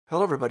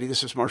Hello, everybody.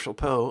 This is Marshall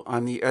Poe.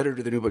 I'm the editor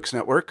of the New Books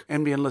Network.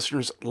 NBN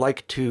listeners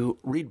like to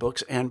read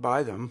books and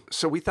buy them.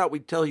 So we thought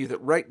we'd tell you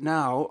that right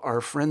now, our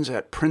friends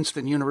at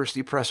Princeton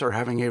University Press are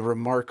having a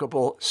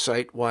remarkable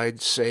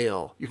site-wide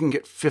sale. You can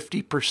get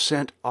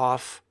 50%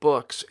 off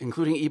books,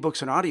 including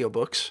ebooks and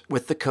audiobooks,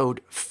 with the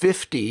code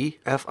 50,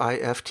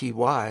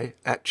 F-I-F-T-Y,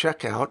 at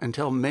checkout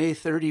until May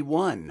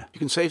 31. You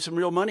can save some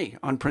real money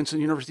on Princeton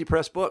University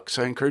Press books.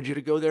 I encourage you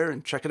to go there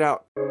and check it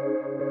out.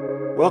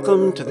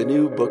 Welcome to the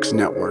New Books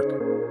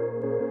Network.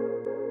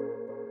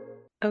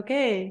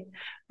 Okay.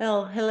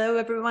 Well, hello,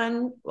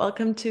 everyone.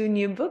 Welcome to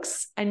New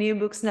Books, a New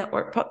Books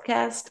Network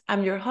podcast.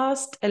 I'm your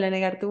host, Elena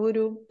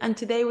Gartuburu, and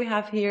today we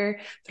have here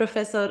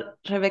Professor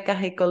Rebeca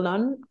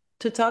Hey-Colón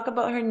to talk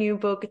about her new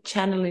book,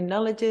 Channeling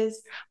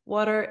Knowledges,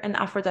 Water and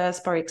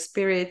Afro-Diasporic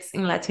Spirits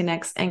in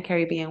Latinx and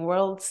Caribbean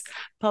Worlds,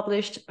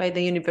 published by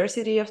the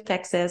University of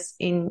Texas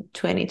in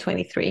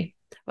 2023.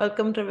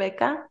 Welcome,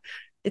 Rebeca.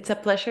 It's a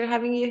pleasure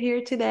having you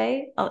here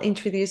today. I'll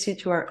introduce you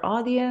to our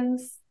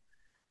audience.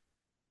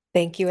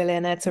 Thank you,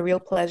 Elena. It's a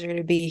real pleasure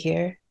to be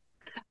here.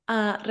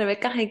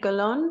 Rebeca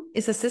Hey-Colón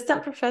is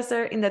assistant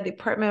professor in the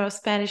Department of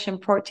Spanish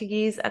and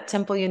Portuguese at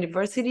Temple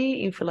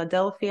University in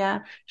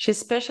Philadelphia. She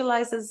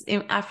specializes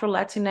in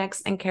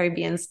Afro-Latinx and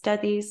Caribbean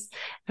studies.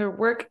 Her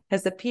work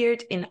has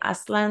appeared in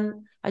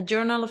Aslan, a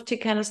journal of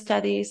Chicano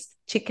studies,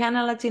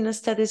 Chicana Latino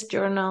Studies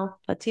Journal,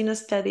 Latino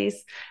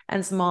Studies,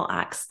 and Small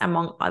Acts,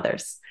 among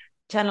others.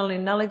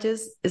 Channeling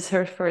Knowledges is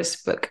her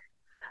first book.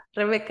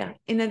 Rebeca,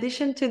 in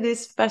addition to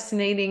this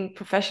fascinating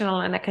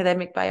professional and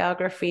academic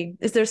biography,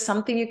 is there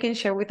something you can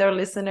share with our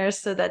listeners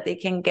so that they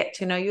can get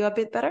to know you a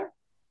bit better?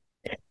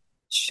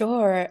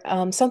 Sure.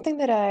 Something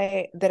that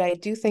I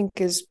do think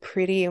is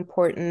pretty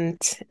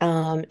important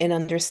in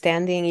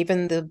understanding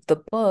even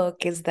the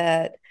book is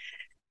that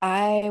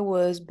I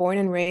was born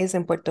and raised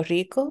in Puerto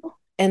Rico.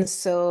 And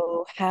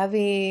so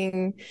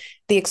having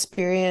the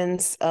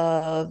experience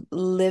of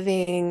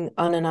living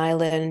on an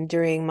island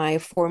during my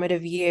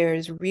formative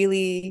years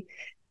really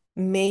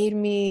made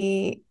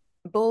me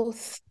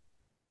both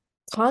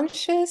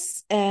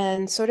conscious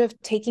and sort of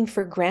taking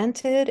for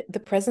granted the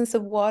presence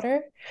of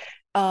water.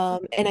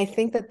 And I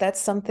think that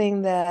that's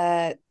something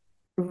that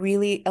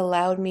really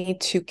allowed me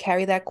to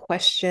carry that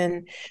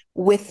question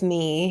with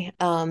me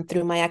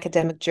through my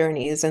academic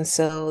journeys. And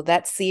so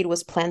that seed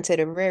was planted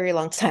a very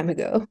long time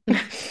ago.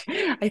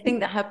 I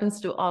think that happens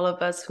to all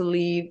of us who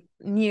live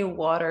near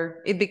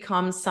water. It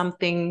becomes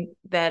something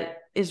that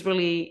is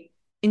really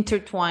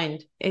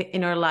intertwined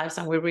in our lives,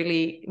 and we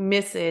really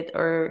miss it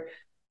or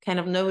kind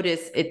of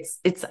notice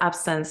its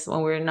absence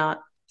when we're not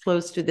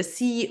close to the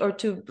sea or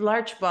to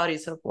large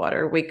bodies of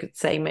water. We could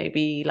say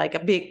maybe like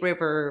a big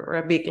river or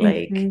a big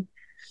lake. Mm-hmm.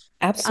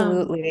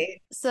 Absolutely.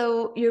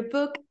 So your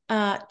book,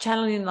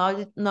 Channeling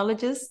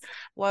Knowledges,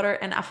 Water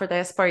and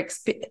Afro-Diasporic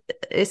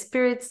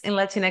Spirits in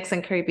Latinx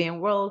and Caribbean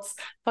Worlds,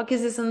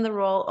 focuses on the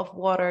role of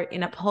water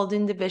in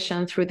upholding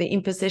division through the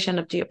imposition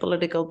of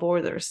geopolitical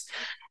borders.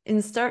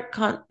 In stark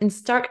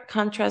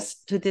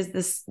contrast to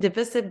this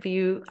divisive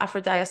view,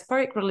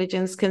 Afro-Diasporic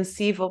religions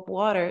conceive of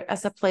water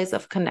as a place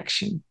of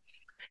connection.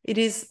 It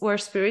is where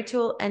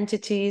spiritual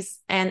entities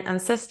and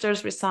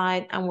ancestors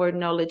reside and where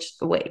knowledge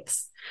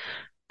awaits.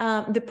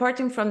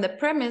 Departing from the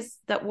premise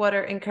that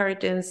water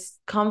encourages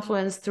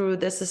confluence through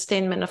the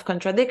sustainment of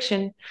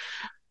contradiction,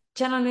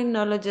 Channeling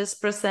Knowledges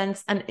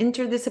presents an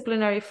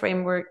interdisciplinary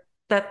framework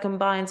that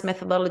combines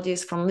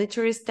methodologies from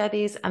literary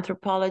studies,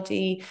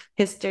 anthropology,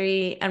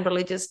 history, and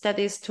religious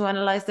studies to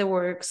analyze the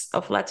works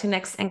of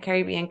Latinx and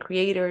Caribbean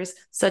creators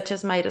such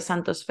as Mayra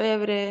Santos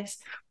Febres,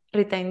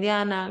 Rita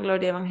Indiana,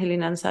 Gloria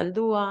Evangelina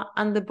Anzaldúa,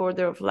 and the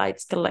Border of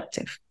Lights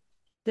Collective.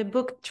 The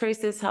book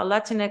traces how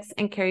Latinx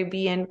and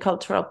Caribbean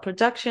cultural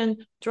production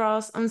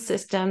draws on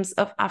systems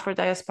of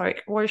Afro-diasporic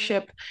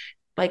worship,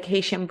 like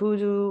Haitian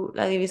Voodoo,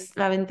 La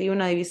 21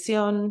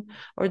 División,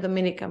 or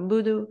Dominican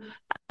Voodoo,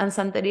 and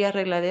Santería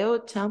Regla de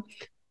Ocha,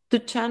 to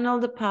channel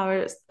the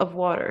powers of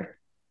water,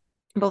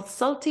 both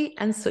salty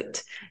and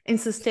sweet, in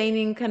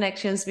sustaining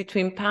connections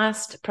between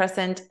past,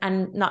 present,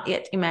 and not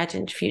yet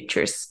imagined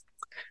futures.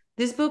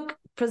 This book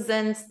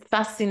presents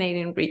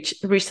fascinating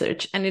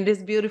research, and it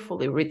is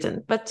beautifully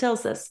written, but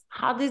tells us,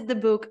 how did the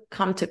book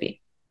come to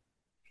be?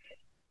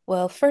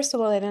 Well, first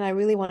of all, Eden, I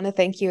really want to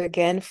thank you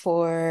again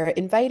for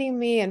inviting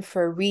me and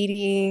for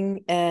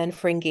reading and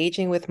for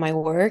engaging with my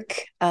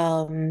work.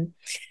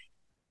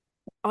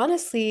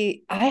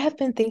 Honestly, I have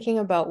been thinking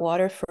about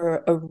water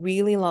for a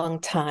really long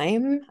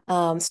time,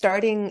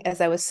 starting, as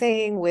I was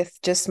saying, with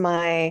just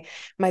my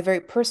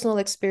very personal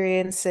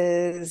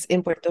experiences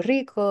in Puerto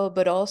Rico,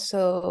 but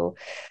also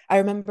I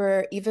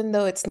remember, even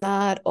though it's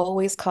not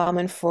always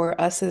common for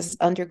us as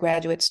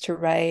undergraduates to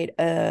write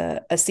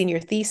a senior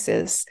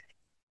thesis,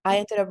 I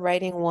ended up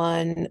writing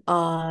one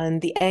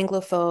on the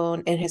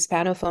Anglophone and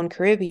Hispanophone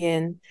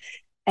Caribbean,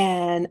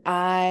 and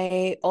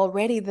I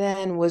already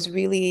then was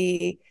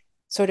really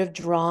sort of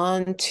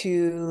drawn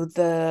to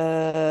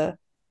the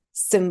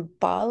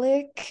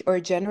symbolic or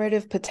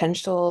generative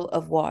potential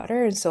of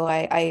water. And so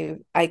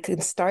I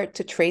could start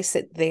to trace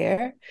it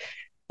there.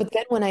 But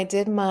then when I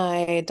did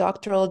my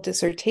doctoral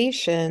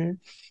dissertation,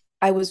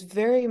 I was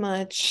very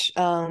much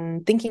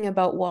thinking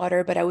about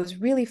water, but I was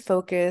really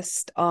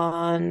focused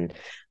on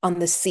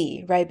the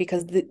sea, right?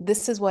 Because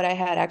this is what I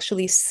had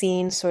actually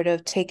seen sort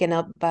of taken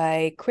up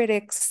by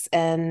critics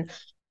and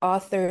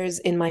authors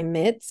in my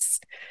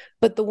midst.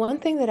 But the one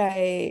thing that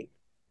I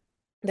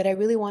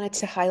really wanted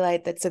to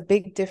highlight that's a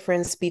big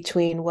difference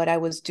between what I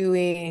was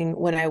doing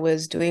when I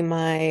was doing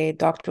my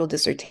doctoral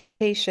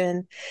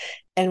dissertation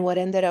and what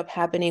ended up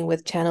happening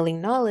with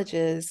channeling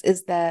knowledges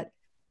is that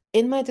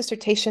in my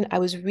dissertation, I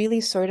was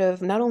really sort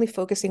of not only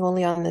focusing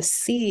only on the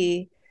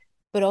sea,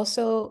 but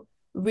also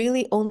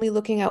really only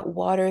looking at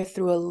water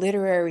through a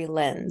literary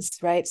lens,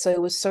 right? So it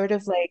was sort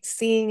of like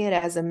seeing it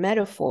as a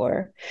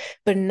metaphor,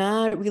 but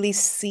not really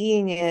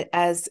seeing it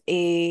as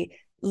a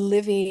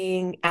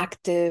living,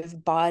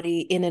 active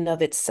body in and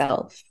of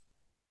itself.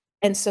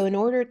 And so, in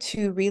order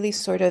to really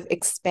sort of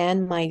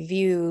expand my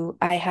view,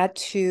 I had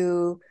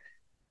to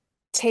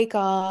take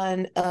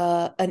on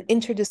an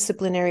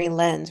interdisciplinary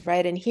lens,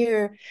 right? And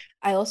here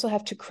I also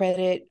have to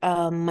credit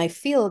my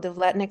field of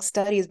Latinx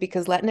studies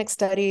because Latinx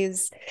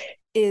studies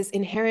is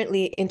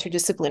inherently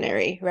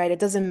interdisciplinary, right? It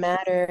doesn't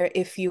matter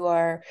if you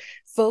are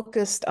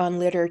focused on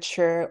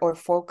literature or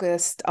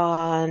focused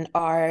on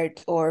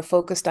art or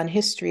focused on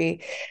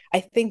history.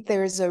 I think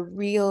there's a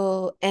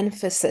real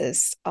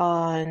emphasis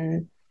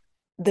on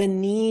the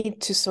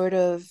need to sort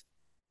of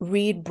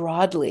read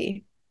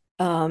broadly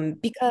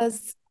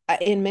because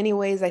in many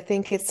ways, I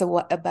think it's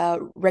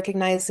about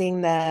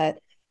recognizing that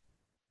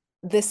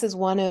this is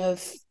one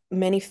of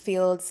many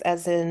fields,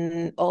 as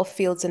in all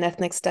fields in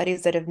ethnic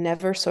studies, that have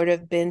never sort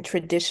of been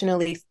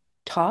traditionally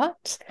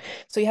taught.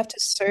 So you have to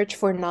search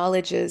for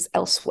knowledges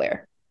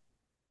elsewhere.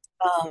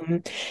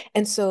 Um,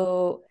 and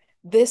so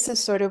this is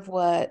sort of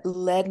what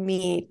led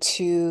me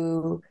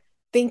to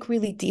think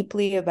really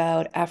deeply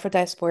about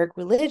Afro-diasporic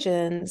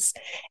religions.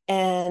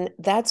 And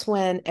that's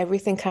when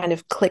everything kind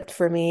of clicked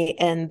for me,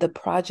 and the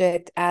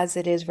project as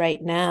it is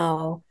right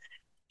now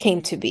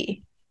came to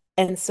be.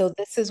 And so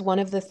this is one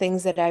of the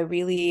things that I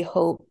really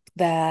hope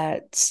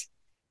that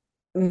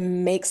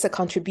makes a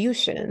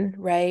contribution,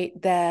 right?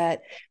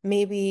 That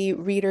maybe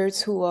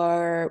readers who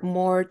are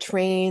more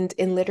trained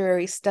in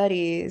literary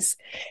studies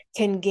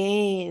can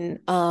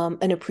gain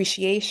an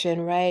appreciation,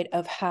 right,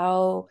 of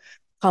how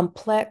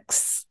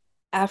complex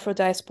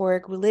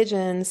Afro-diasporic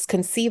religions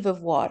conceive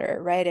of water,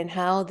 right? And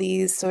how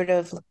these sort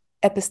of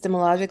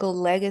epistemological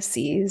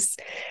legacies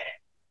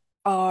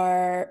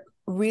are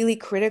really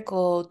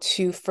critical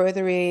to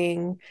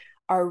furthering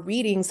our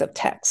readings of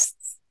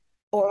texts.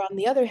 Or on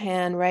the other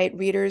hand, right,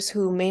 readers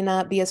who may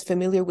not be as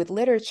familiar with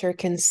literature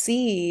can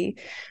see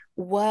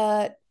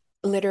what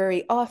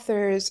literary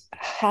authors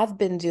have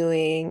been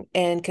doing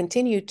and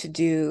continue to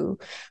do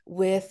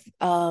with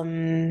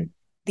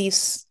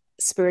these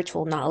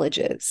spiritual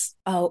knowledges.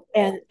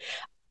 And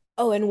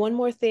one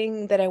more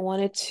thing that I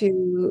wanted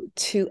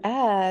to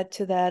add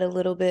to that a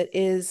little bit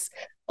is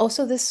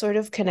also this sort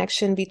of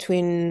connection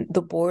between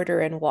the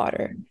border and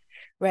water,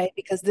 right?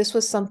 Because this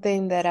was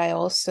something that I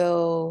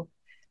also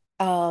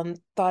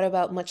thought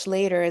about much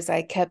later as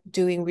I kept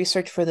doing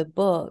research for the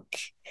book.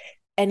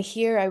 And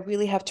here I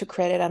really have to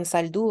credit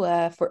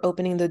Ansaldúa for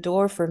opening the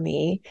door for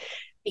me,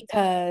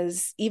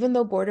 because even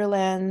though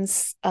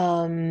Borderlands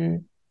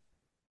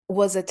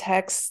was a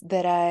text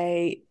that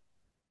I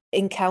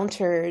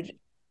encountered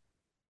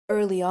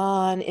early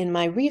on in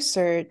my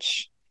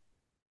research,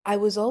 I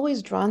was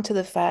always drawn to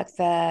the fact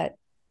that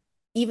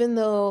even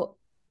though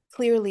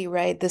clearly,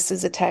 right, this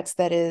is a text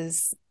that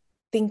is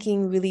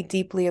thinking really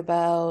deeply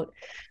about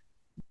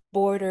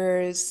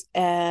borders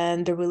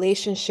and the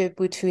relationship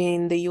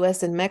between the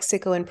US and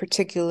Mexico in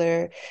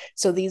particular.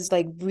 So these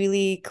like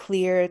really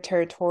clear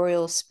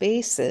territorial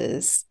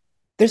spaces.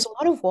 There's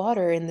a lot of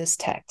water in this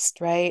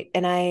text, right?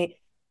 And I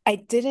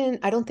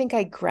don't think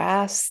I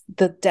grasped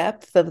the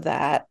depth of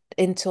that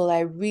until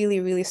I really,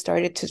 really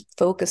started to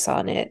focus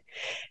on it.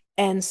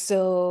 And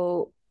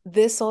so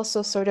this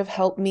also sort of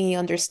helped me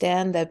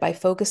understand that by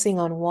focusing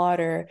on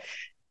water,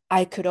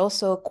 I could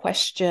also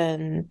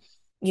question,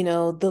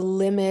 the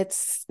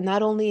limits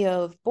not only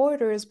of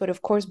borders, but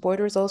of course,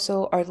 borders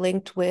also are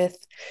linked with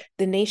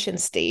the nation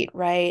state,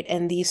 right?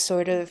 And these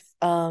sort of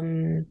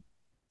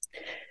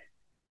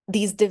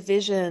these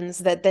divisions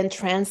that then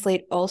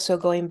translate also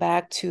going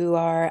back to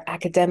our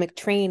academic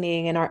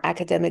training and our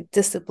academic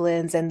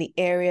disciplines and the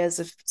areas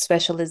of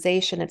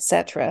specialization,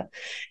 etc.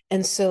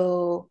 And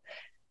so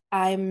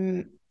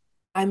I'm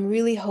I'm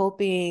really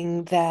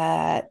hoping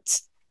that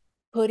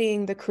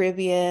putting the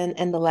Caribbean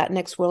and the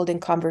Latinx world in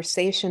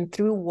conversation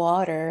through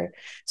water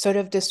sort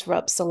of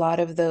disrupts a lot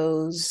of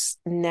those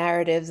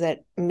narratives that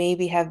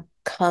maybe have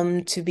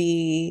come to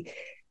be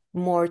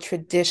more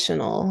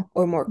traditional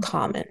or more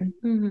common.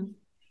 Mm-hmm.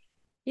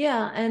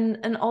 Yeah,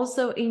 and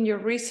also in your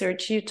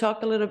research, you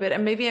talk a little bit,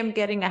 and maybe I'm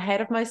getting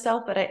ahead of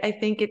myself, but I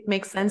think it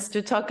makes sense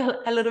to talk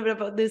a little bit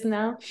about this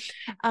now.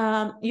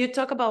 You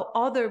talk about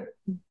other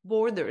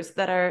borders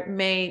that are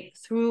made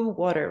through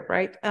water,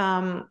 right?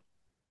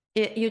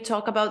 you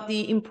talk about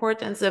the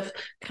importance of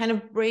kind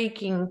of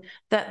breaking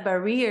that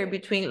barrier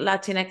between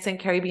Latinx and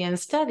Caribbean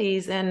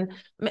studies. And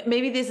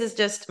maybe this is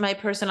just my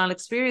personal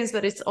experience,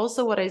 but it's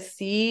also what I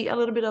see a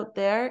little bit out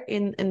there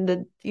in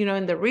the, you know,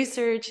 in the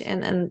research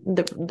and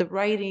the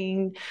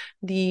writing,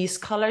 the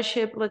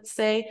scholarship, let's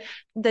say,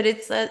 that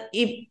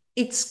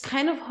it's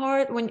kind of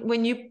hard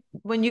when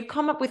you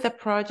come up with a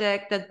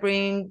project that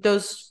bring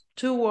those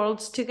two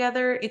worlds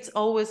together. It's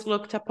always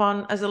looked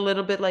upon as a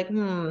little bit like,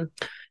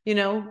 you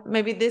know,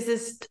 maybe this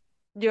is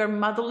you're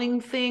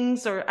modeling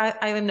things, or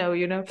I don't know,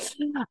 you know.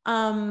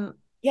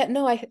 Yeah,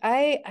 no,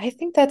 I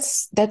think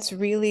that's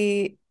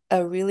really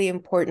a really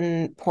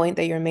important point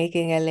that you're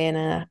making,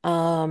 Elena.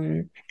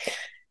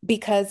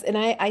 Because, and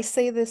I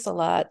say this a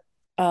lot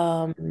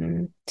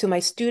to my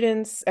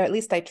students, or at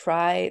least I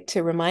try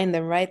to remind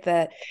them, right,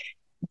 that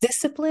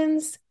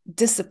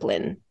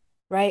discipline,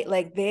 right?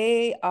 Like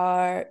they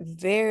are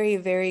very,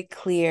 very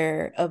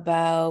clear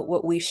about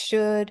what we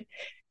should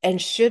and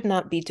should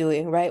not be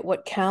doing, right?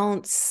 What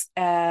counts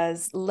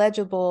as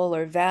legible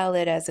or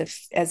valid as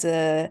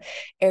a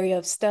area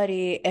of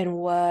study and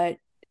what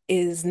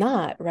is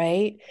not,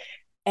 right?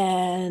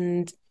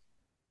 And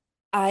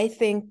I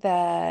think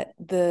that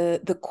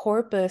the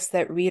corpus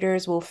that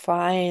readers will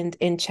find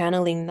in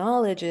channeling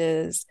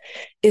knowledges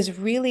is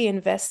really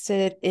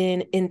invested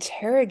in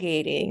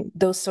interrogating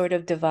those sort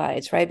of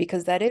divides, right?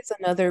 Because that is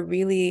another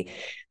really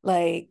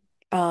like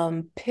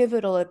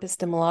pivotal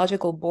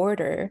epistemological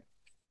border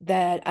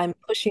that I'm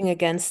pushing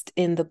against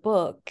in the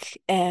book.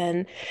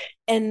 And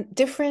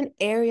different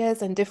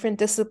areas and different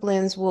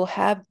disciplines will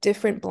have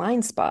different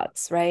blind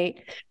spots,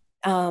 right?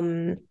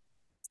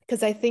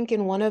 Because I think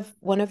in one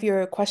of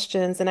your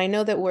questions, and I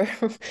know that we're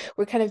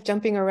we're kind of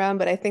jumping around,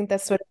 but I think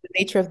that's sort of the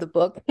nature of the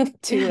book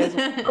too, as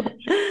well.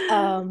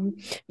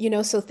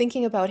 So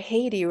thinking about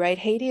Haiti, right?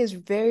 Haiti is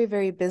very,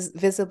 very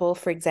visible,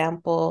 for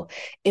example,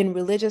 in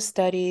religious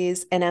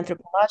studies and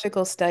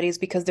anthropological studies,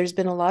 because there's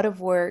been a lot of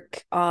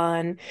work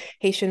on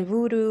Haitian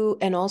voodoo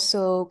and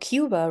also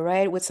Cuba,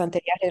 right, with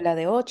Santería de la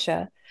de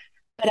Ocha.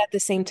 But at the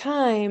same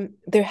time,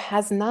 there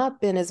has not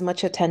been as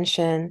much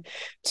attention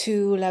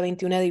to La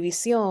 21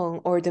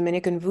 División or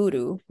Dominican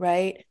voodoo,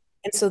 right?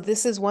 And so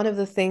this is one of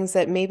the things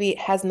that maybe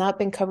has not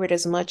been covered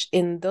as much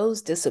in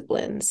those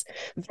disciplines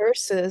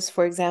versus,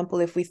 for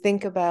example, if we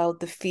think about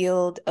the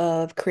field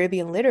of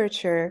Caribbean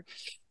literature,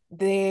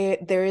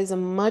 there is a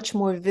much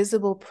more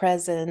visible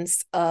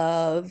presence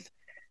of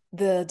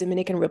the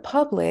Dominican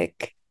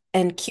Republic,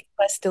 and Cuba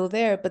is still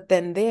there, but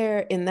then there,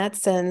 in that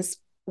sense,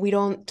 we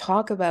don't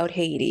talk about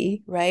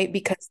Haiti, right?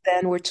 Because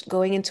then we're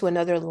going into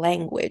another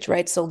language,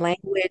 right? So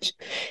language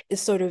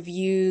is sort of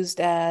used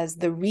as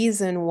the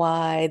reason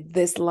why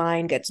this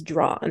line gets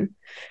drawn,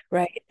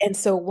 right? And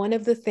so one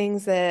of the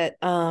things that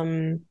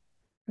I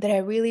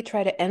really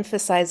try to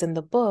emphasize in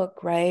the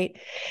book, right,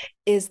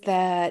 is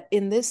that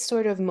in this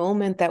sort of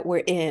moment that we're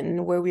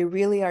in, where we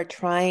really are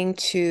trying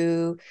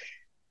to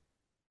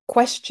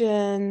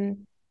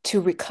question, to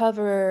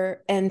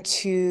recover, and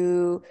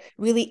to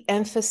really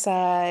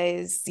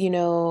emphasize,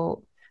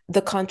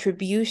 the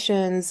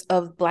contributions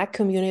of Black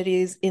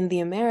communities in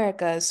the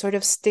Americas, sort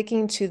of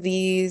sticking to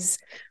these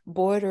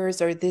borders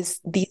or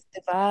these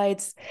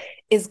divides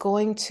is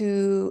going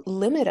to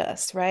limit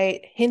us,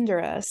 right?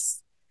 Hinder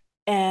us.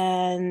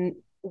 And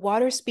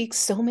water speaks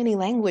so many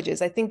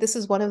languages. I think this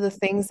is one of the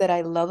things that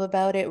I love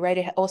about it, right?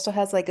 It also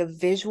has like a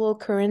visual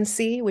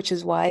currency, which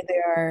is why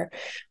there are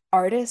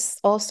artists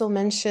also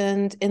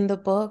mentioned in the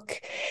book.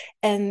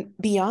 And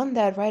beyond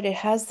that, right, it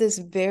has this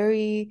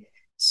very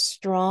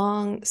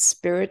strong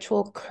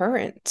spiritual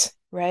current,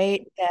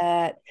 right,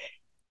 that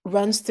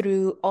runs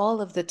through all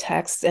of the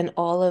texts and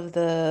all of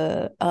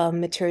the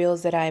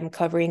materials that I'm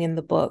covering in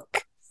the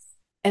book.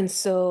 And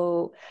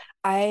so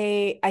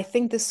I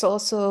think this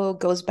also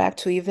goes back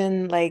to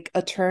even like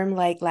a term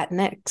like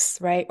Latinx,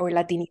 right? Or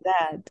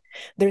Latinidad.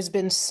 There's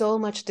been so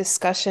much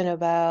discussion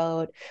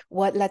about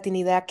what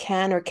Latinidad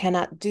can or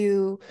cannot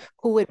do,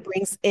 who it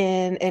brings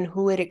in and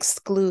who it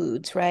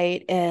excludes,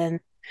 right?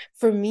 And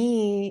for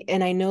me,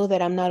 and I know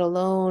that I'm not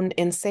alone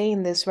in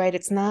saying this, right?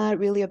 It's not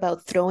really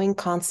about throwing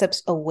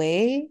concepts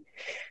away,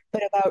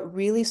 but about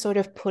really sort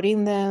of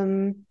putting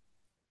them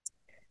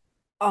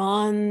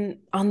on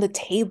the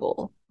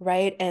table,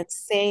 right? And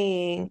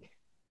saying,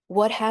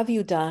 what have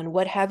you done?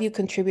 What have you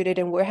contributed?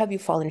 And where have you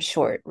fallen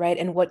short, right?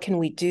 And what can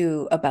we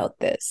do about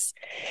this?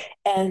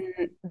 And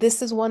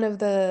this is one of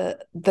the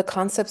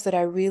concepts that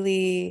I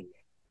really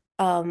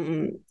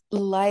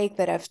like,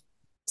 that I've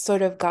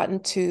sort of gotten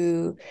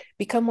to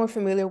become more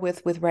familiar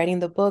with writing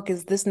the book,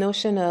 is this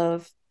notion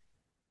of,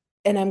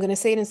 and I'm going to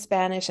say it in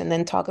Spanish and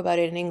then talk about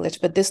it in English,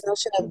 but this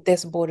notion of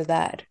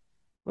desbordar,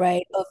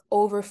 right? Of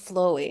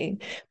overflowing.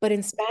 But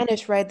in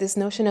Spanish, right, this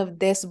notion of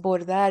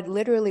desbordar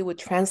literally would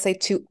translate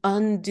to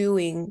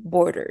undoing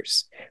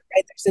borders,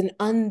 right? There's an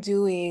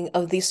undoing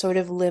of these sort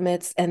of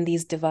limits and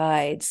these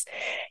divides.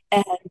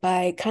 And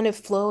by kind of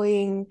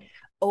flowing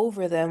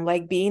over them,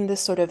 like being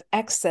this sort of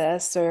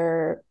excess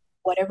or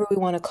whatever we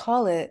want to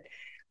call it,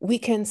 we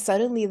can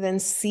suddenly then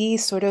see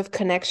sort of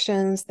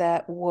connections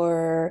that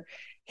were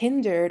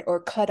hindered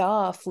or cut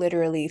off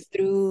literally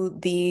through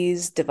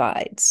these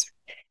divides.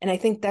 And I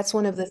think that's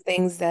one of the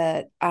things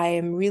that I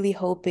am really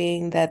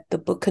hoping that the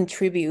book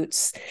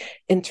contributes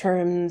in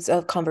terms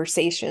of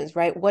conversations,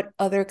 right? What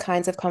other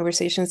kinds of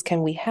conversations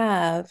can we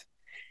have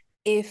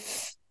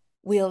if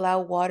we allow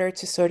water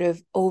to sort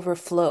of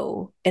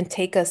overflow and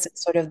take us in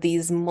sort of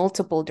these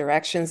multiple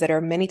directions that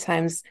are many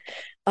times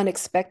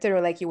unexpected,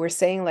 or like you were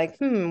saying, like,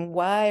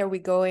 why are we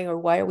going, or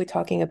why are we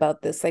talking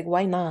about this? Like,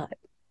 why not?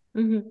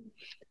 Mm-hmm.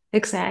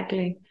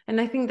 Exactly. And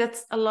I think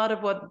that's a lot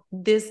of what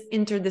this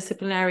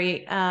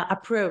interdisciplinary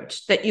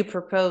approach that you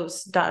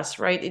propose does,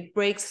 right? It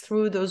breaks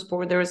through those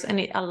borders and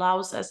it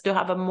allows us to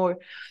have a more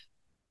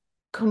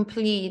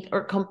complete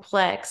or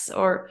complex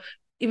or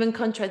even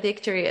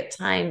contradictory at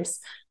times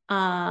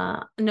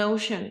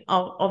notion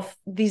of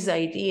these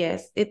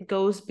ideas. It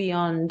goes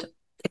beyond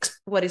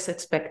what is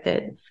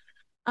expected.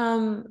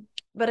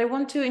 But I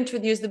want to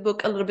introduce the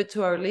book a little bit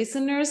to our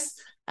listeners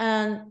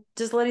and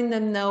just letting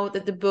them know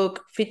that the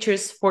book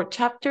features 4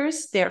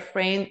 chapters. They are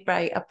framed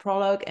by a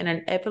prologue and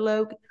an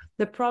epilogue.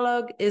 The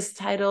prologue is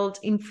titled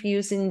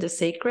Infusing the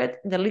Sacred,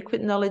 the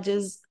Liquid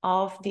Knowledges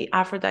of the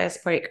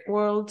Afro-Diasporic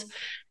World.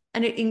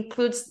 And it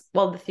includes,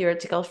 the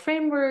theoretical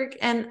framework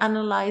and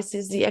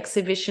analyzes the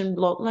exhibition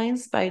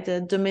Bloodlines by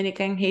the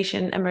Dominican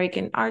Haitian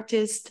American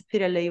artist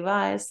Pirelli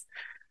Vaz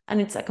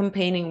and its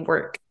accompanying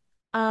work.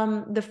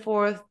 The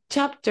 4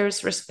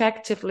 chapters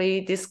respectively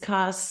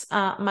discuss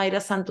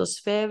Mayra Santos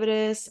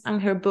Febres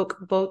and her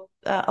book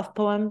of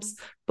poems,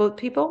 Boat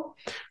People,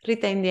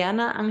 Rita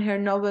Indiana and her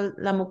novel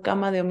La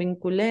Mucama de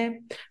Omincule.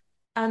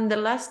 And the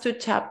last 2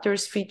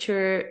 chapters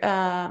feature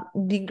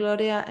the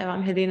Gloria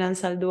Evangelina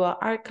Nsaldúa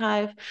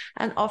archive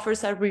and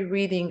offers a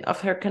rereading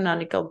of her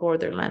canonical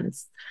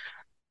Borderlands.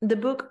 The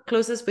book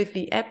closes with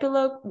the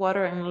epilogue,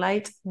 Water and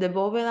Light, the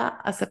Bóveda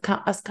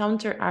as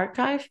counter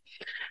archive,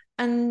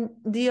 and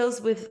deals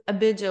with a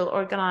vigil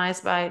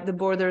organized by the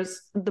Border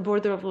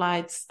of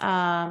Lights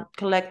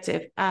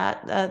collective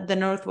at the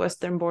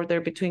northwestern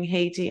border between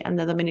Haiti and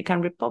the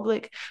Dominican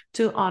Republic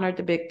to honor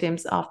the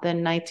victims of the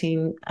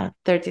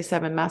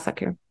 1937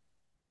 massacre.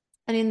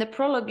 And in the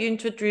prologue, you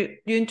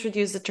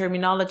introduce the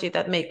terminology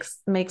that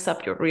makes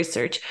up your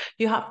research.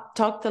 You have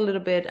talked a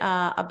little bit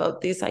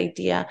about this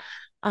idea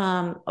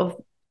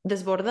of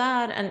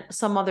desbordar and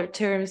some other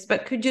terms,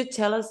 but could you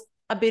tell us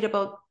a bit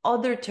about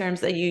other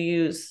terms that you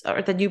use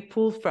or that you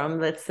pull from,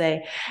 let's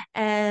say,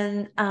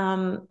 and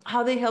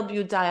how they help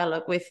you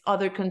dialogue with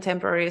other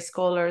contemporary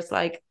scholars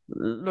like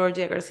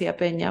Lorgia Garcia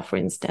Peña, for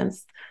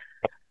instance?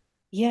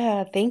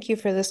 Yeah, thank you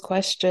for this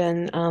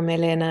question,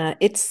 Elena.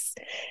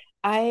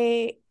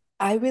 I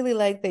really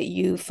like that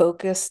you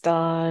focused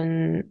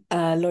on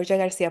Lorgia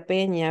Garcia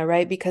Peña,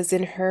 right? Because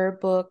in her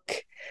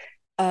book,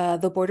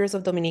 The Borders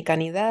of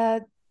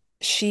Dominicanidad,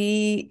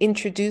 she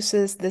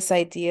introduces this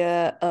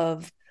idea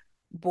of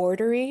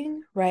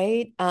bordering,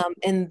 right?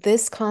 And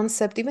this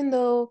concept, even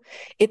though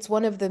it's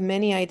one of the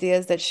many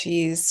ideas that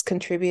she's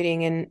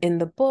contributing in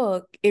the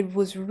book, it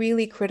was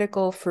really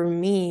critical for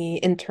me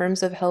in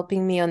terms of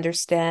helping me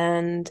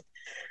understand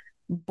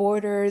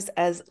borders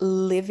as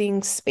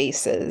living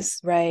spaces,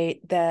 right?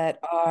 That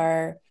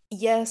are,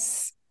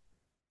 yes,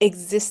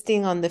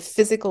 existing on the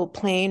physical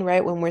plane,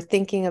 right? When we're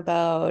thinking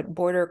about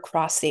border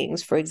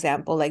crossings, for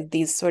example, like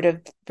these sort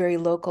of very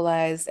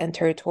localized and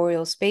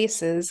territorial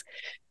spaces,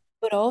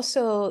 but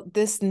also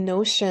this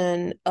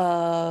notion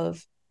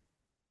of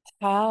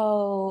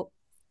how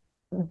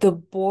the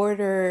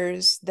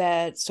borders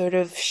that sort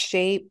of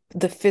shape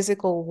the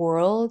physical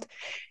world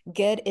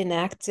get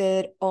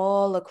enacted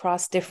all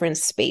across different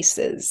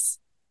spaces.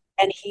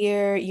 And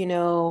here,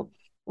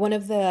 one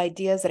of the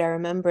ideas that I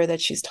remember that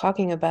she's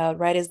talking about,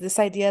 right, is this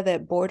idea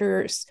that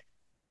borders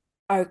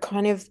are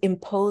kind of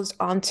imposed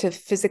onto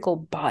physical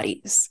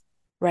bodies,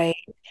 right?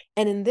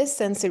 And in this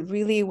sense, it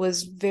really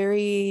was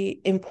very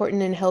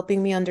important in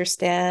helping me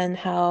understand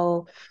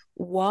how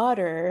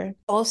water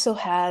also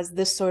has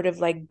this sort of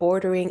like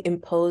bordering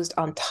imposed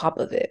on top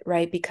of it,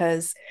 right?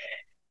 Because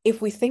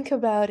if we think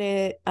about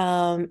it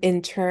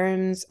in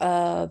terms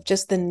of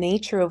just the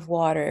nature of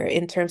water,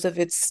 in terms of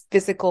its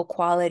physical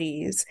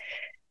qualities,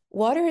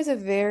 water is a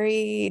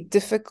very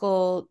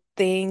difficult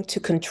thing to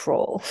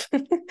control,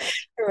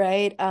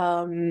 right?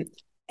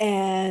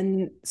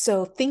 And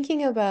so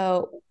thinking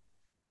about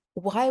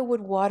why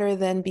would water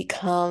then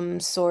become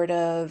sort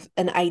of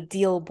an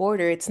ideal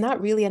border? It's not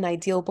really an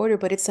ideal border,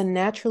 but it's a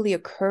naturally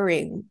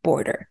occurring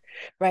border,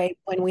 right?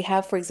 When we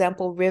have, for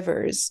example,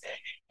 rivers,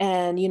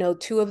 and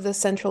 2 of the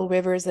central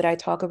rivers that I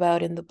talk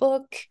about in the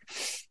book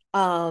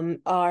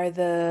are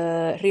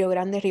the Rio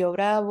Grande, Rio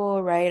Bravo,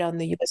 right, on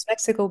the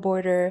US-Mexico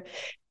border,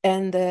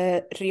 and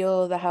the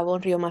Rio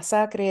Dajabón, Rio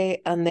Masacre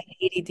on the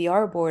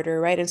Haiti-DR border,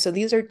 right? And so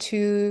these are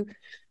 2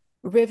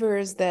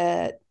 rivers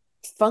that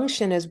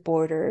function as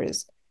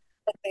borders,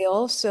 but they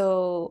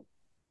also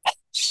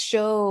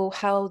show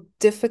how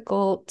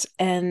difficult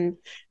and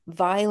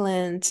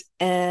violent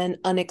and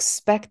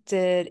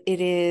unexpected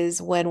it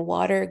is when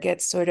water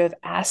gets sort of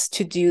asked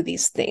to do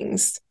these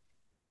things.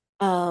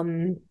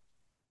 Um,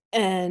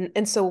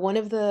 and so one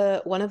of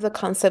the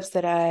concepts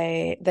that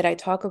I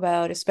talk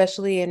about,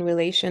 especially in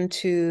relation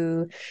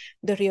to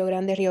the Rio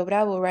Grande, Rio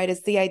Bravo, right,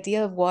 is the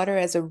idea of water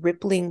as a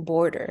rippling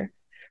border,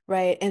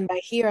 right? And by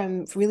here,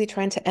 I'm really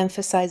trying to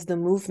emphasize the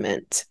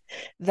movement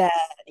that,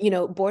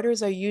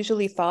 borders are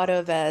usually thought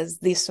of as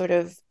these sort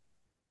of,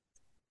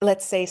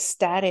 let's say,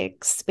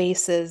 static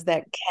spaces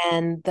that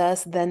can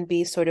thus then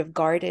be sort of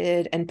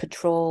guarded and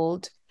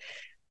patrolled.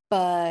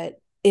 But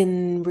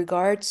in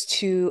regards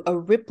to a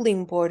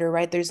rippling border,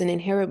 right, there's an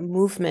inherent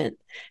movement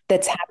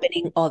that's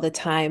happening all the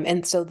time.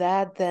 And so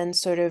that then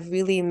sort of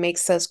really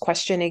makes us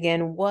question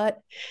again what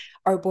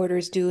are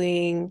borders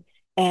doing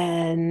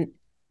and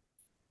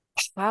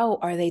how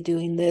are they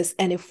doing this?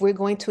 And if we're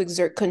going to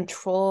exert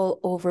control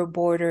over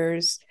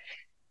borders,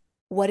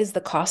 what is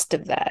the cost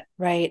of that,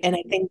 right? And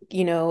I think,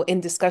 in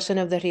discussion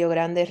of the Rio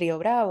Grande, Rio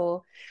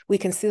Bravo, we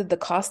can see that the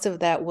cost of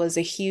that was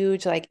a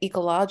huge, like,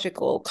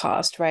 ecological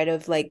cost, right?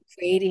 Of like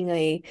creating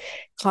a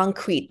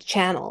concrete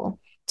channel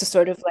to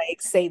sort of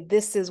like say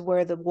this is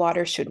where the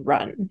water should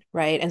run,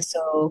 right? And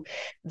so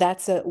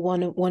that's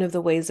one of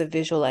the ways of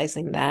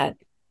visualizing that.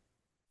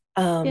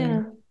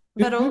 Yeah.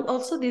 But Mhm.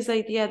 also this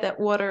idea that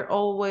water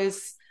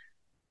always,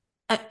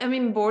 I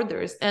mean,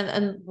 borders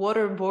and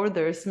water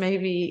borders,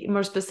 maybe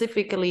more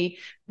specifically,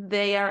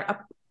 they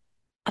are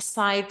a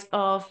site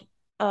of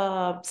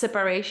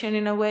separation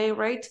in a way,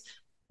 right?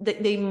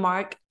 They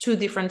mark two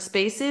different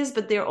spaces,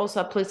 but they're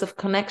also a place of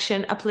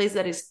connection, a place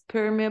that is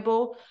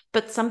permeable,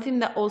 but something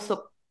that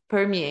also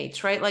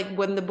permeates, right? Like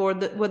when the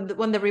border,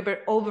 when the river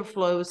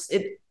overflows,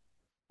 it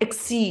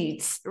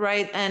exceeds,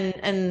 right?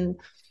 And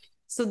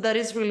so that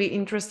is really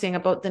interesting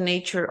about the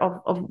nature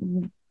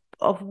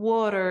of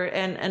water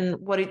and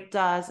what it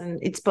does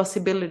and its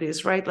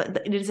possibilities, right? Like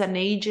it is an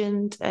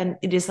agent and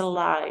it is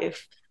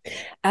alive.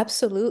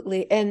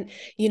 Absolutely. And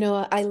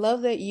I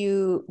love that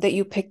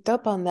you picked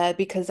up on that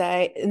because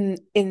in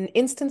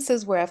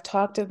instances where I've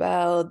talked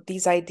about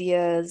these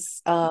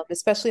ideas,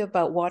 especially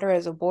about water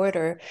as a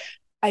border,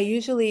 I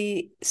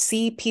usually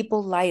see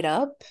people light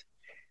up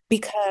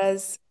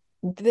because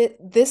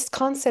this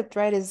concept,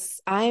 right,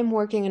 is I'm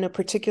working in a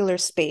particular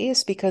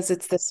space because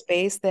it's the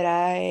space that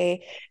I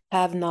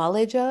have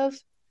knowledge of.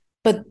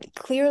 But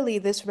clearly,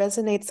 this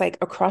resonates like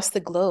across the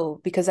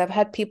globe because I've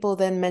had people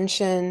then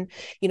mention,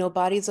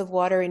 bodies of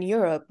water in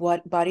Europe,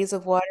 what bodies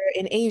of water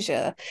in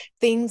Asia,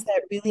 things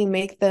that really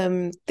make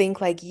them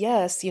think like,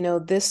 yes,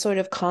 this sort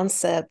of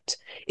concept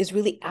is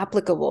really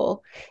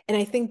applicable. And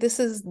I think this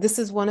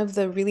is one of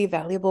the really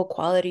valuable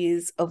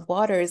qualities of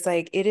water is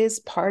like it is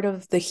part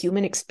of the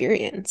human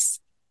experience.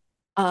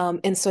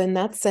 And so in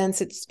that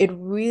sense, it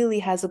really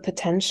has a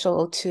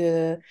potential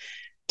to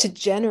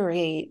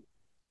generate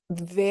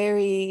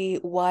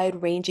very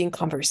wide-ranging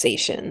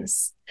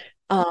conversations.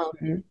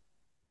 Um,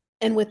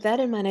 and with that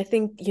in mind, I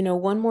think,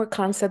 one more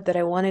concept that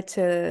I wanted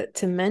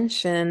to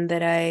mention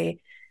that I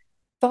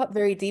thought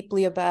very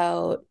deeply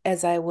about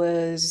as I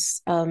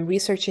was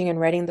researching and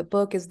writing the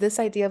book is this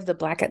idea of the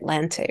Black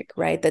Atlantic,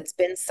 right? That's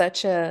been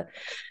such a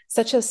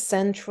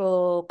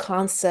central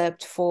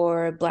concept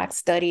for Black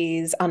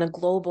studies on a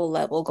global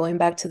level, going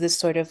back to this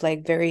sort of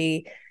like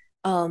very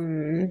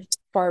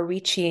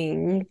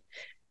far-reaching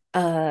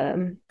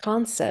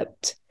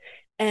concept.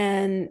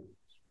 And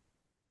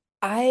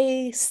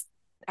I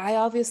I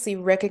obviously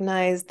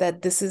recognize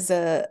that this is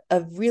a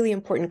really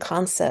important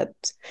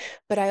concept,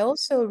 but I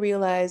also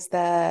realize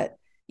that,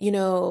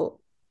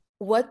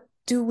 what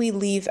do we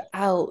leave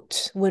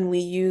out when we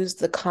use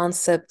the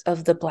concept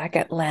of the Black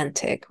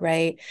Atlantic,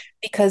 right?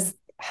 Because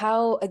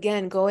how,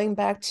 again, going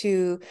back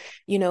to,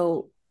 you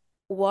know,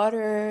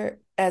 water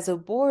as a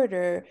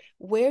border,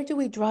 where do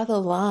we draw the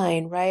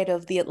line, right,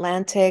 of the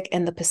Atlantic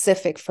and the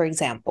Pacific, for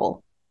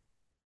example?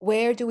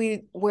 Where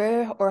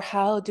or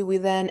how do we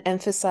then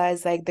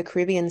emphasize like the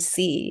Caribbean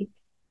Sea?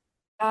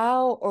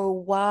 How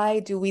or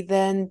why do we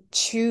then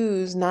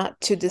choose not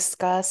to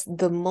discuss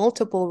the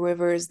multiple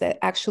rivers that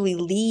actually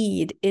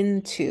lead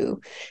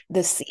into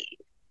the sea?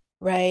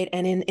 Right.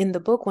 And in the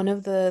book, one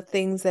of the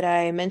things that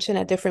I mention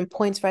at different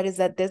points, right, is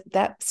that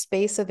that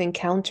space of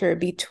encounter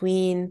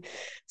between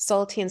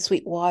salty and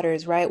sweet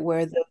waters, right,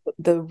 where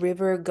the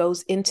river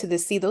goes into the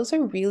sea, those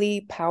are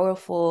really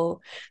powerful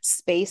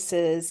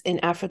spaces in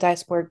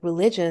Afro-Diasporic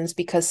religions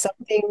because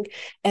something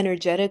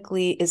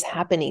energetically is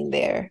happening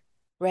there.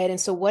 Right.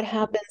 And so what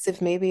happens if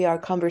maybe our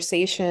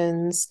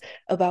conversations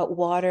about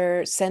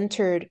water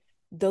centered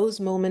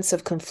those moments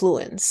of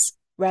confluence?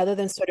 Rather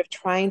than sort of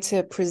trying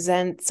to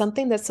present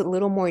something that's a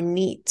little more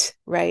neat,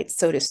 right,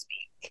 so to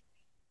speak.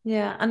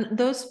 Yeah, and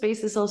those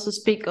spaces also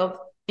speak of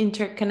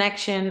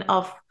interconnection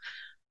of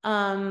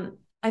I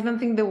don't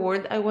think the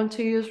word I want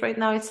to use right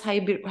now is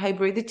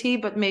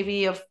hybridity, but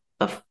maybe of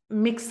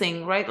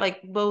mixing, right?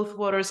 Like both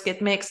waters get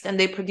mixed and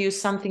they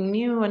produce something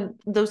new, and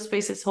those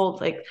spaces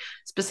hold like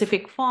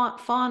specific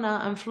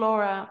fauna and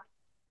flora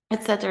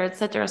etc.,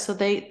 etc. So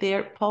they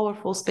are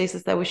powerful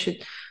spaces that we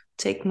should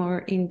take more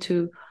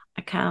into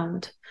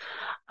account.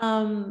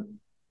 And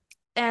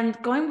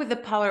going with the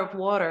power of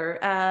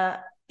water,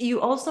 you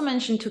also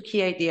mentioned two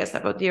key ideas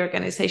about the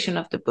organization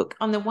of the book.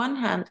 On the one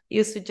hand,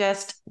 you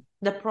suggest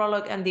the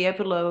prologue and the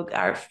epilogue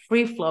are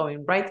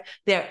free-flowing, right?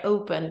 They're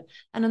open.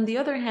 And on the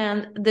other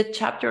hand, the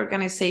chapter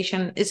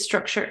organization is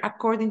structured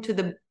according to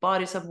the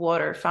bodies of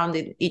water found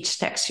in each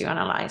text you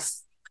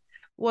analyze.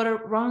 Water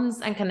runs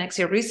and connects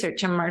your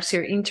research and marks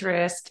your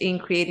interest in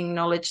creating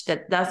knowledge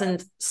that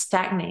doesn't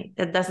stagnate,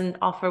 that doesn't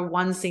offer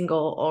one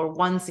single or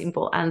one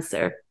simple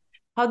answer.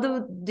 How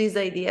do these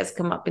ideas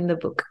come up in the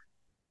book?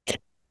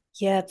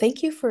 Yeah,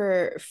 thank you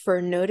for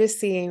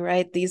noticing,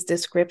 right, these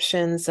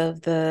descriptions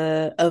of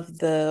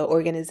the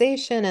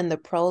organization and the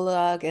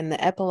prologue and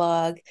the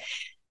epilogue.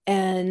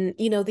 And,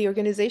 the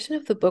organization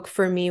of the book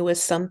for me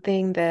was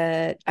something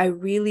that I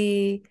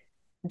really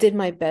did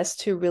my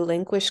best to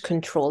relinquish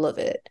control of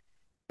it,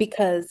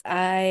 because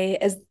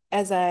as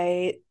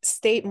I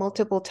state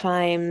multiple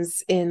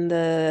times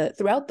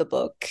throughout the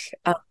book,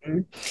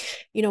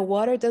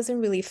 water doesn't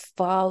really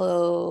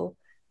follow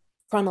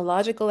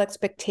chronological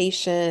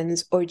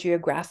expectations or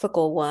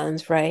geographical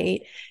ones,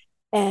 right?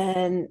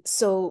 And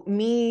so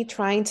me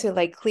trying to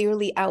like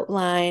clearly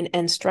outline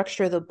and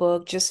structure the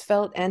book just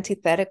felt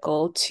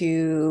antithetical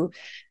to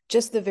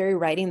just the very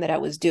writing that I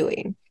was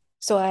doing.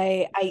 So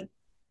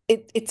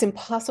it's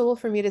impossible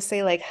for me to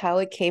say like how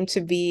it came to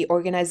be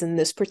organized in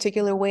this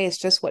particular way. It's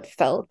just what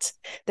felt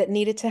that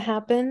needed to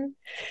happen.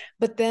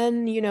 But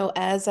then,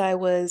 as I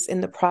was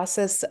in the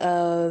process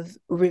of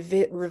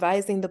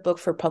revising the book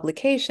for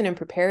publication and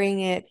preparing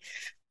it,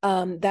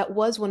 that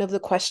was one of the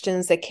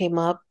questions that came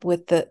up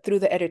through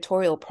the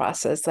editorial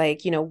process.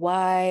 Like,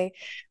 why,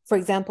 for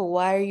example,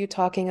 why are you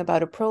talking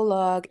about a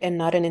prologue and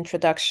not an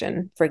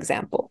introduction, for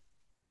example?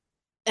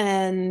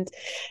 And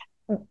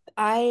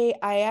I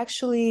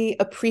actually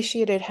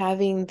appreciated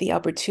having the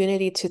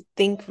opportunity to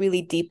think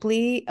really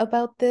deeply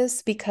about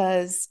this,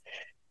 because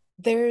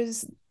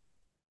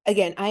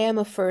again, I am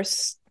a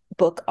first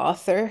book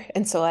author,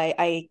 and so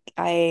I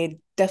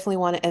definitely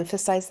want to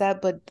emphasize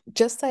that. But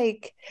just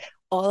like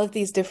all of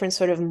these different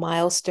sort of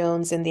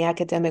milestones in the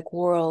academic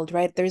world,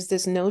 right? There's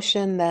this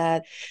notion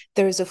that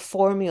there's a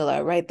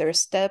formula, right? There are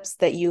steps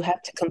that you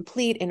have to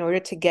complete in order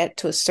to get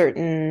to a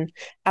certain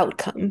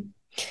outcome.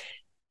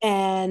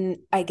 And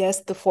I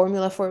guess the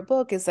formula for a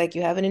book is like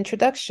you have an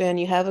introduction,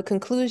 you have a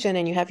conclusion,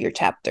 and you have your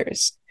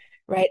chapters,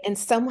 right? And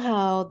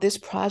somehow this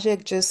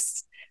project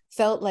just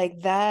felt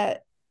like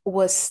that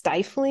was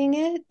stifling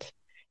it.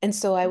 And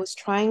so I was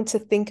trying to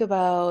think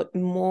about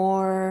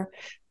more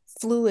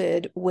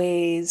fluid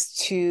ways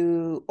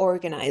to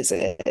organize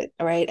it,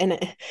 right? And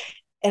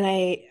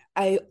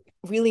I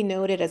really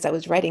noted as I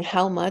was writing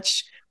how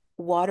much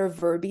water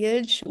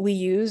verbiage we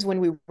use when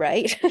we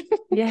write.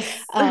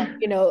 Yes.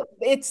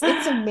 It's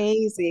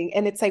amazing.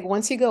 And it's like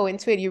once you go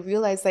into it, you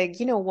realize like,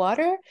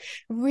 water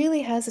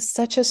really has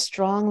such a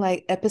strong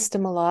like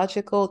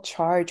epistemological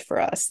charge for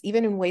us,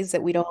 even in ways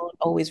that we don't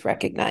always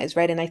recognize,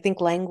 right? And I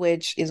think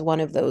language is one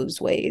of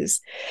those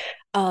ways.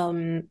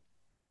 But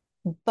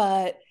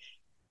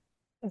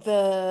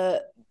I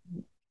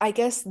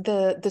guess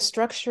the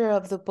structure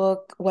of the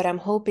book, what I'm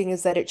hoping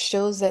is that it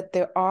shows that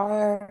there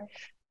are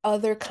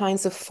other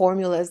kinds of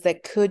formulas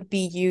that could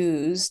be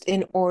used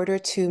in order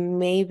to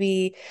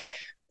maybe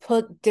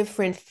put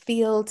different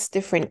fields,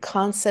 different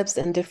concepts,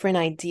 and different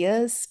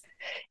ideas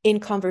in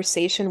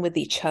conversation with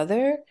each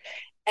other,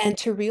 and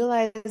to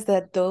realize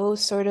that those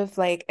sort of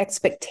like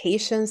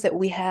expectations that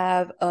we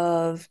have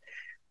of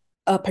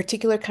a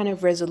particular kind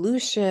of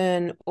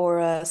resolution or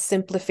a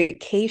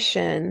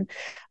simplification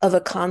of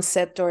a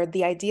concept, or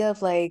the idea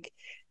of like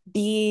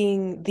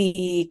being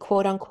the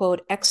quote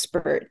unquote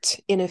expert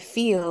in a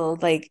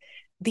field, like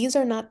these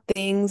are not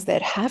things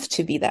that have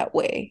to be that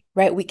way,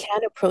 right? We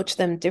can approach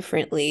them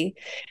differently.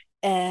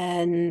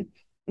 And,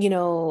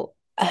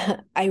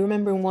 I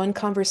remember one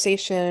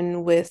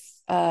conversation with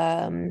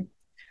one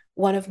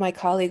of my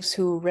colleagues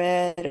who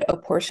read a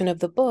portion of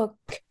the book.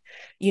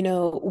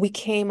 We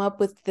came up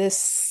with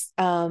this,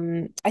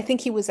 I think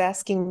he was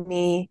asking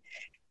me,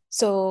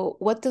 so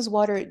what does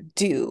water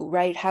do,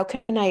 right? How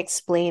can I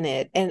explain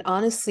it? And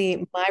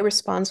honestly, my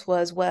response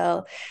was,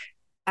 well,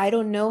 I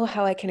don't know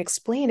how I can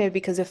explain it,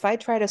 because if I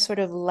try to sort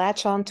of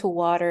latch onto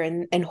water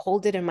and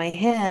hold it in my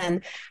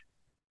hand,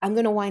 I'm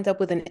going to wind up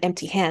with an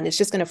empty hand. It's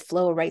just going to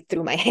flow right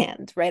through my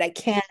hand, right?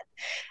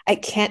 I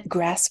can't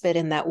grasp it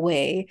in that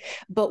way.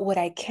 But what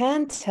I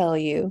can tell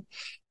you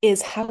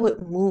is how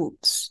it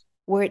moves,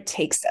 where it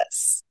takes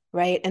us,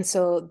 right? And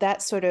so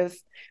that sort of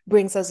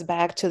brings us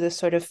back to the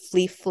sort of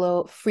free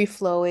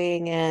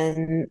flowing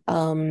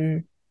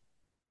and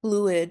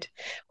fluid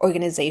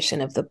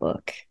organization of the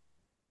book.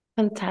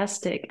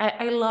 Fantastic.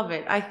 I love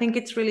it. I think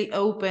it's really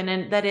open,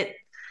 and that it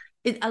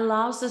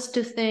allows us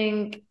to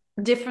think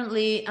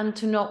differently and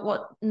to not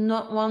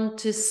want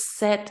to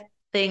set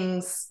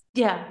things,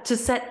 right?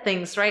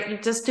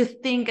 Just to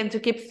think and to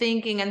keep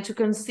thinking and to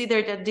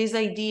consider that these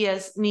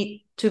ideas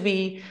need to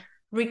be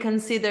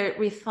reconsidered,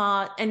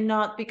 rethought, and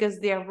not because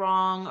they're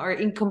wrong or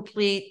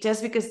incomplete,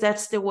 just because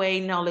that's the way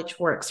knowledge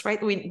works,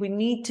 right? We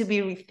need to be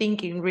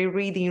rethinking,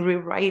 rereading,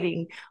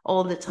 rewriting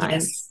all the time.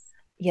 Yes.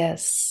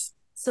 Yes.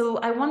 So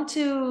I want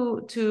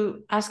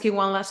to ask you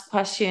one last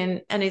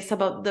question, and it's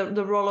about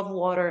the role of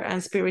water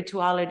and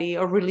spirituality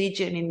or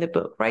religion in the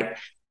book, right?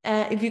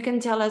 If you can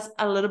tell us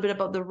a little bit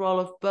about the role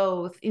of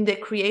both in the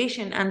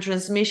creation and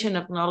transmission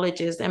of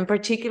knowledges, and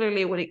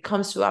particularly when it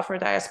comes to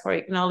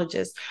Afro-Diasporic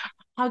knowledges,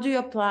 how do you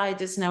apply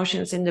these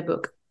notions in the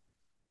book?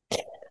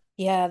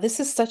 Yeah, this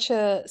is such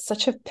a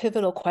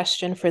pivotal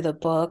question for the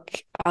book.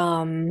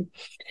 And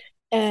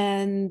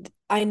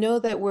I know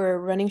that we're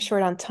running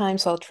short on time,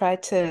 so I'll try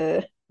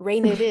to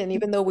rein it in,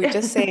 even though we're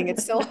just saying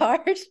it's so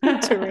hard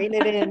to rein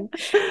it in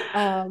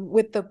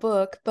with the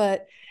book.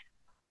 But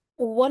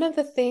one of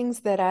the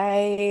things that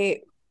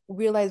I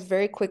realized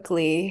very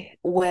quickly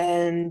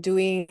when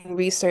doing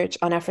research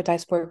on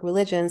Afro-Diasporic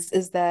religions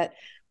is that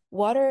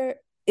water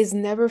is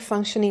never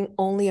functioning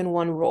only in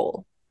one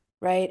role,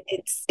 right?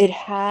 It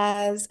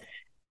has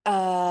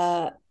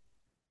value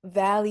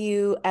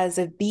as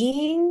a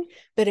being,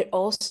 but it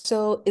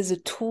also is a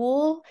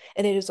tool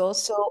and it is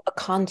also a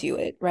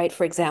conduit, right?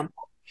 For example.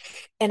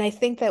 And I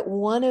think that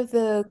one of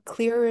the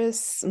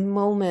clearest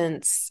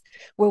moments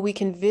where we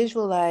can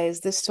visualize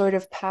this sort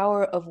of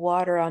power of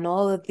water on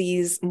all of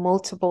these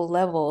multiple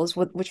levels,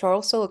 which are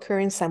also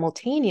occurring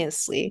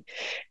simultaneously,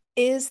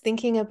 is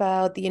thinking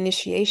about the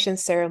initiation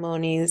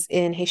ceremonies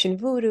in Haitian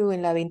Voodoo,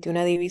 in La 21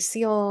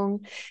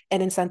 División,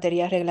 and in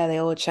Santería Regla de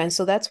Ocha. And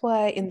so that's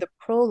why in the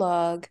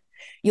prologue,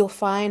 you'll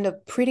find a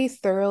pretty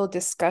thorough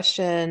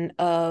discussion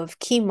of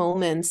key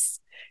moments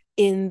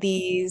in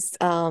these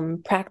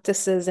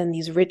practices and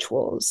these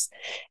rituals.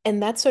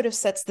 And that sort of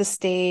sets the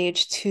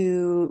stage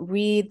to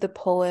read the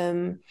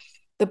poem,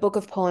 the book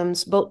of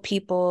poems, Boat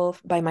People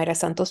by Mayra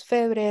Santos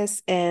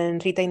Febres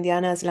and Rita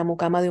Indiana's La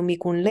Mucama de un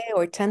Micunle,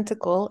 or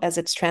Tentacle, as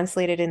it's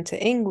translated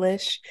into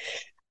English.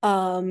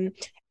 And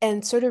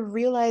sort of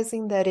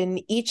realizing that in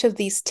each of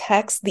these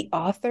texts, the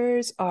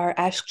authors are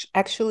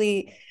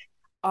actually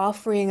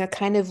offering a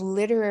kind of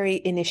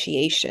literary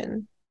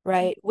initiation,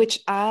 right? Which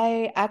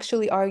I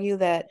actually argue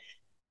that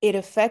it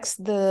affects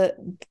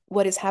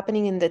what is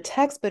happening in the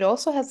text, but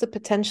also has the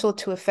potential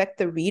to affect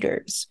the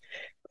readers,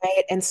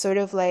 right? And sort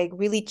of like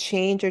really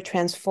change or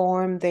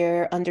transform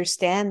their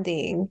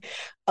understanding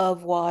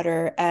of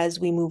water as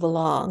we move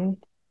along.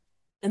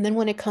 And then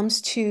when it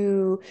comes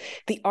to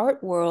the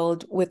art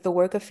world with the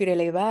work of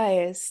Firelei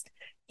Baez,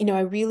 I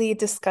really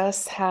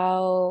discuss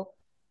how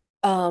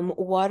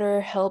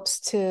water helps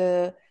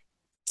to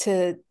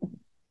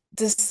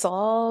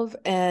dissolve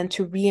and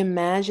to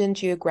reimagine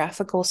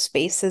geographical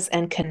spaces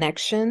and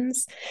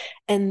connections,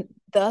 and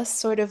thus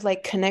sort of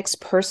like connects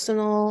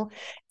personal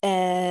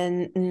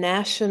and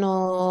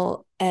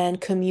national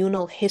and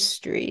communal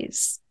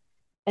histories.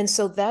 And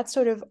so that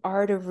sort of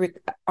art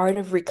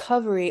of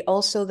recovery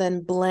also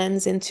then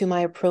blends into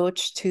my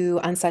approach to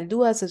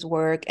Ansalduas's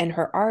work and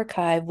her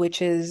archive,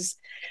 which is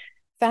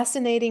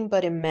fascinating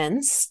but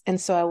immense. And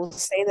so I will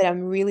say that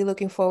I'm really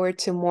looking forward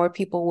to more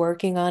people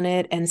working on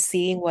it and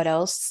seeing what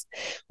else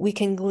we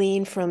can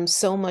glean from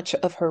so much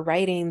of her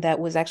writing that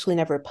was actually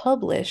never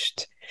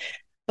published.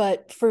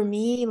 But for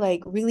me,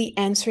 like really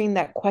answering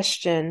that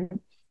question,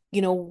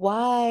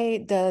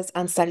 why does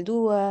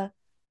Ansaldúa,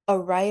 a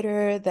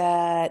writer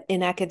that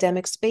in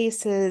academic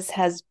spaces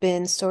has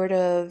been sort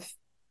of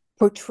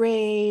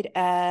portrayed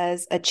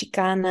as a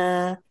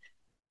Chicana,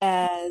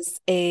 as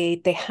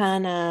a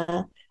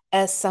Tejana,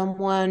 as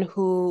someone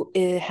who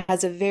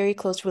has a very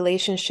close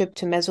relationship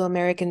to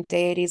Mesoamerican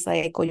deities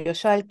like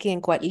Coyolxauhqui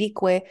and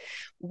Coatlicue,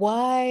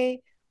 why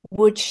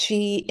would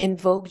she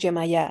invoke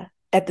Yemaya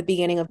at the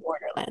beginning of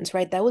Borderlands,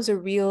 right? That was a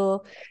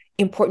real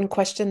important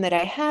question that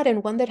I had,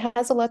 and one that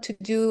has a lot to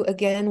do,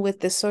 again,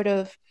 with this sort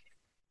of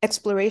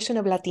exploration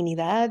of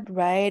Latinidad,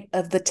 right?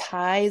 Of the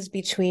ties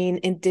between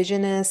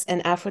indigenous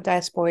and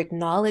Afro-diasporic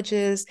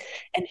knowledges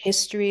and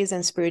histories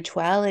and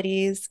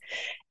spiritualities.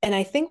 And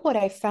I think what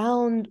I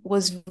found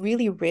was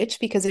really rich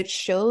because it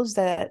shows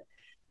that,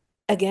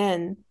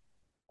 again,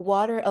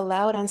 water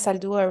allowed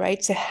Ansaldúa,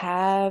 right, to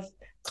have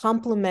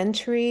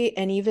complementary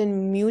and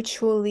even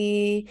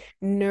mutually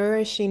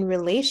nourishing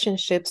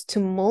relationships to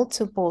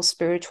multiple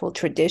spiritual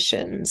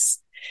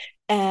traditions.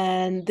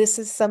 And this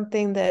is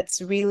something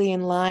that's really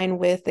in line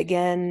with,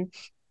 again,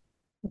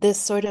 this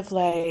sort of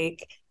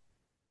like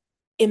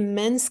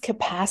immense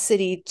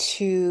capacity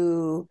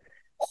to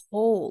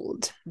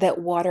hold that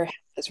water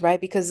has,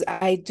 right? Because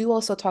I do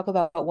also talk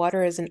about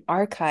water as an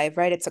archive,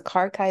 right? It's a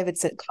archive,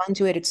 it's a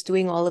conduit, it's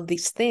doing all of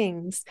these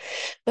things,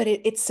 but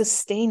it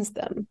sustains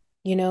them,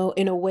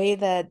 in a way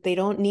that they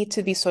don't need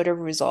to be sort of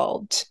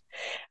resolved.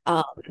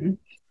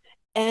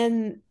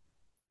 And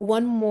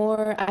one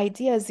more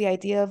idea is the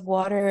idea of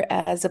water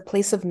as a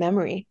place of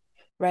memory,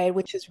 right?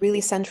 Which is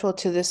really central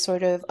to this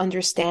sort of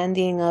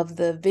understanding of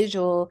the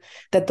visual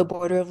that the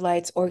Border of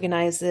Lights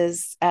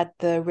organizes at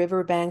the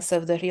riverbanks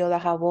of the Rio da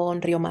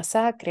Jabón, Rio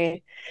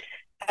Masacre,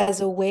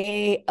 as a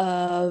way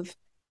of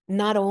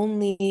not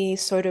only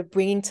sort of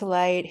bringing to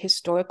light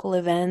historical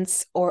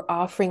events or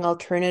offering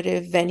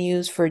alternative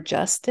venues for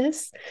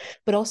justice,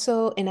 but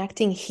also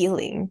enacting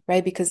healing,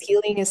 right? Because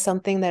healing is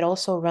something that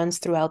also runs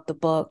throughout the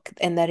book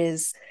and that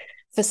is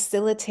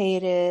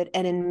facilitated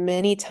and in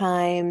many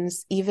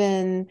times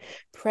even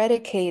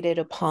predicated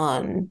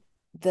upon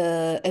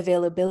the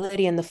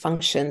availability and the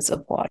functions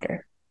of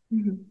water.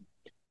 Mm-hmm.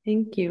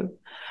 Thank you.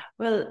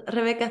 Well,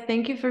 Rebecca,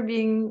 thank you for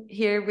being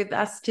here with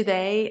us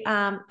today.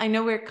 I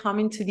know we're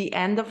coming to the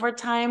end of our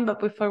time, but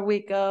before we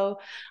go,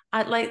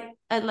 I'd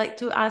like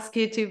to ask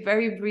you to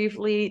very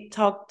briefly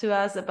talk to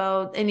us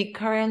about any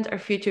current or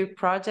future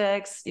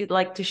projects you'd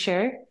like to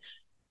share.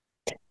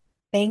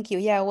 Thank you.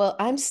 Yeah, well,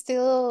 I'm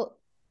still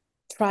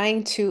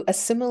trying to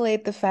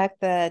assimilate the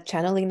fact that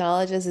channeling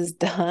knowledges is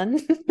done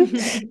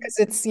because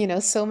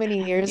it's, so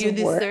many years You of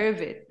work.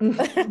 deserve it.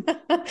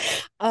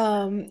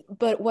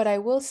 But what I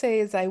will say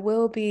is I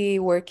will be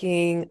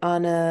working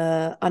on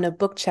a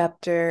book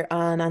chapter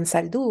on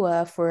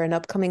Ansaldúa for an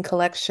upcoming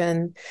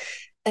collection,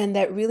 and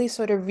that really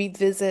sort of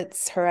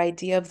revisits her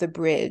idea of the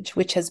bridge,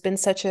 which has been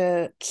such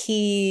a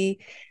key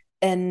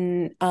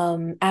and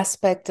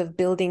aspect of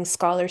building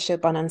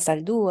scholarship on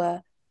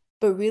Ansaldúa,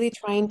 but really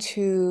trying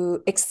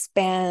to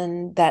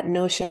expand that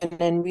notion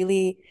and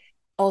really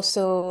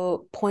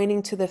also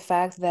pointing to the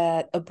fact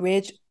that a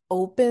bridge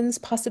opens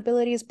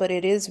possibilities, but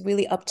it is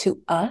really up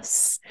to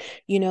us,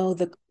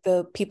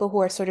 the people who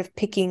are sort of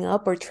picking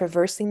up or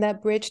traversing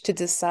that bridge to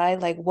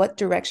decide like what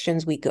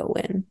directions we go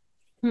in.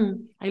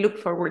 I look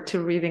forward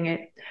to reading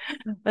it.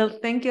 Well,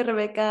 thank you,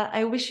 Rebecca.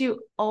 I wish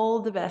you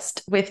all the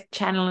best with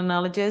Channeling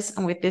Knowledges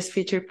and with this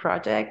future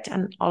project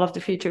and all of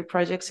the future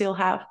projects you'll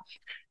have.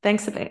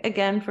 Thanks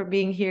again for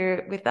being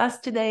here with us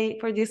today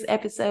for this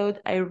episode.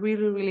 I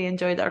really, really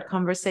enjoyed our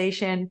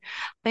conversation.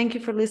 Thank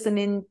you for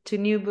listening to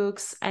New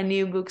Books, a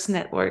New Books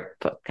Network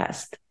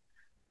podcast.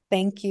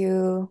 Thank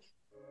you.